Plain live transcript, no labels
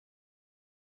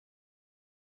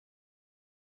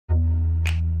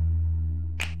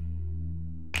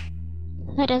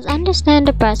Let us understand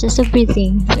the process of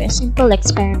breathing through a simple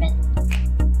experiment.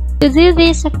 To do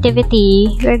this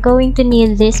activity, we're going to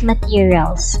need these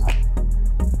materials.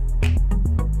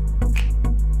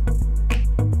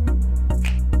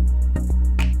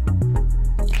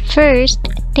 First,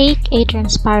 take a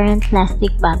transparent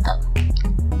plastic bottle,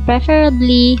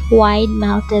 preferably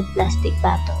wide-mouthed plastic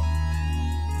bottle.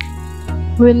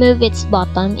 Remove its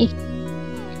bottom.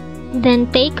 Then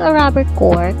take a rubber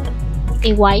cork,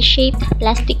 a Y-shaped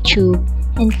plastic tube,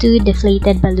 and 2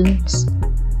 deflated balloons.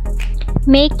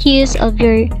 Make use of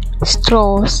your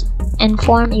straws and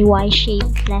form a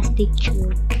Y-shaped plastic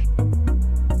tube.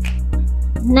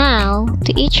 Now,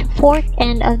 to each fork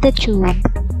end of the tube,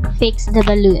 fix the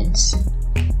balloons.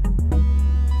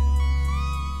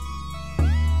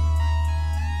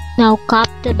 Now cap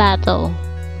the bottle.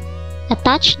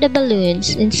 Attach the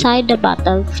balloons inside the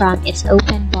bottle from its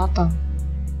open bottom.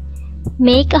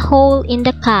 Make a hole in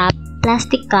the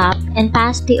plastic cap, and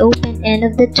pass the open end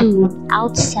of the tube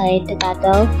outside the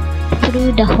bottle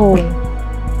through the hole.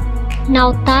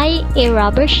 Now tie a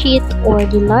rubber sheet or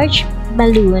the large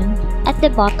balloon at the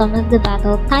bottom of the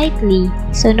bottle tightly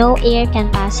so no air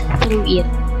can pass through it.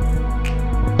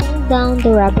 Pull down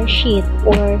the rubber sheet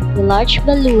or the large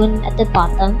balloon at the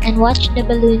bottom and watch the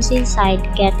balloons inside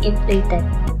get inflated.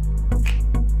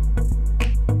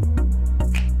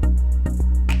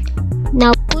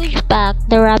 Now push back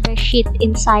the rubber sheet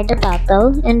inside the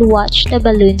bottle and watch the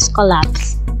balloons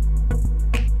collapse.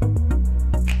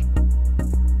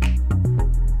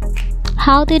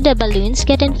 How do the balloons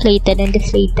get inflated and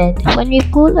deflated when we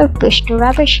pull or push the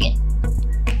rubber sheet?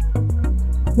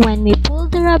 When we pull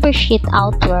the rubber sheet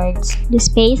outwards, the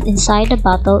space inside the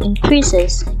bottle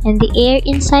increases and the air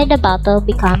inside the bottle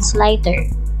becomes lighter.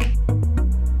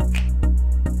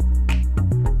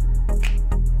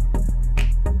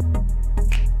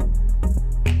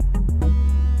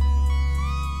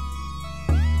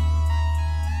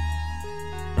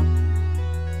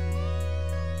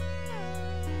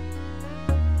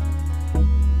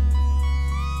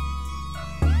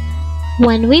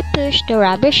 When we push the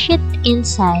rubber sheet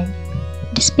inside,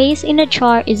 the space in the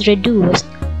jar is reduced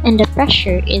and the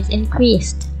pressure is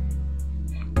increased.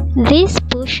 This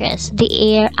pushes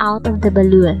the air out of the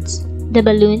balloons. The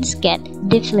balloons get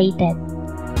deflated.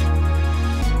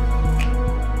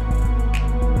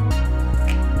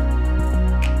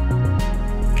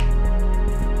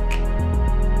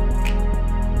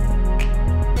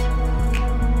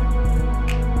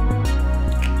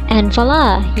 And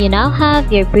voila, you now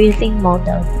have your breathing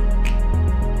model.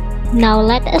 Now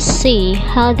let us see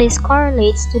how this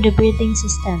correlates to the breathing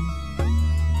system.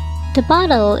 The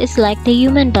bottle is like the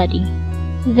human body.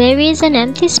 There is an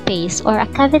empty space or a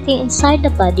cavity inside the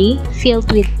body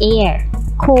filled with air,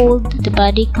 called the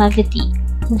body cavity.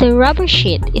 The rubber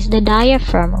sheet is the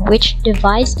diaphragm which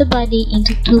divides the body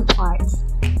into 2 parts.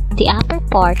 The upper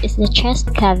part is the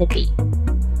chest cavity.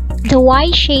 The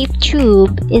Y-shaped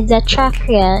tube is the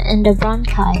trachea and the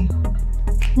bronchi.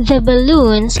 The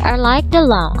balloons are like the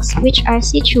lungs, which are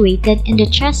situated in the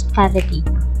chest cavity.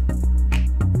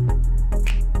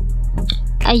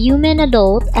 A human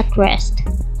adult at rest,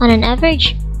 on an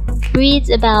average, breathes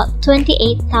about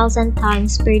 28,000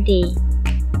 times per day.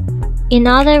 In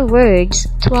other words,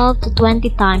 12 to 20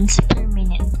 times per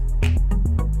minute.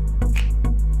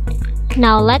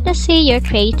 Now let us see your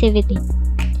creativity.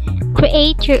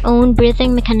 Create your own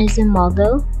breathing mechanism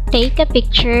model, take a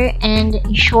picture and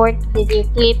a short video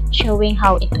clip showing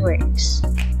how it works.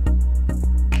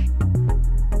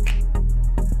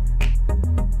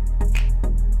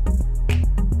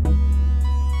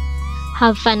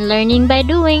 Have fun learning by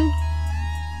doing!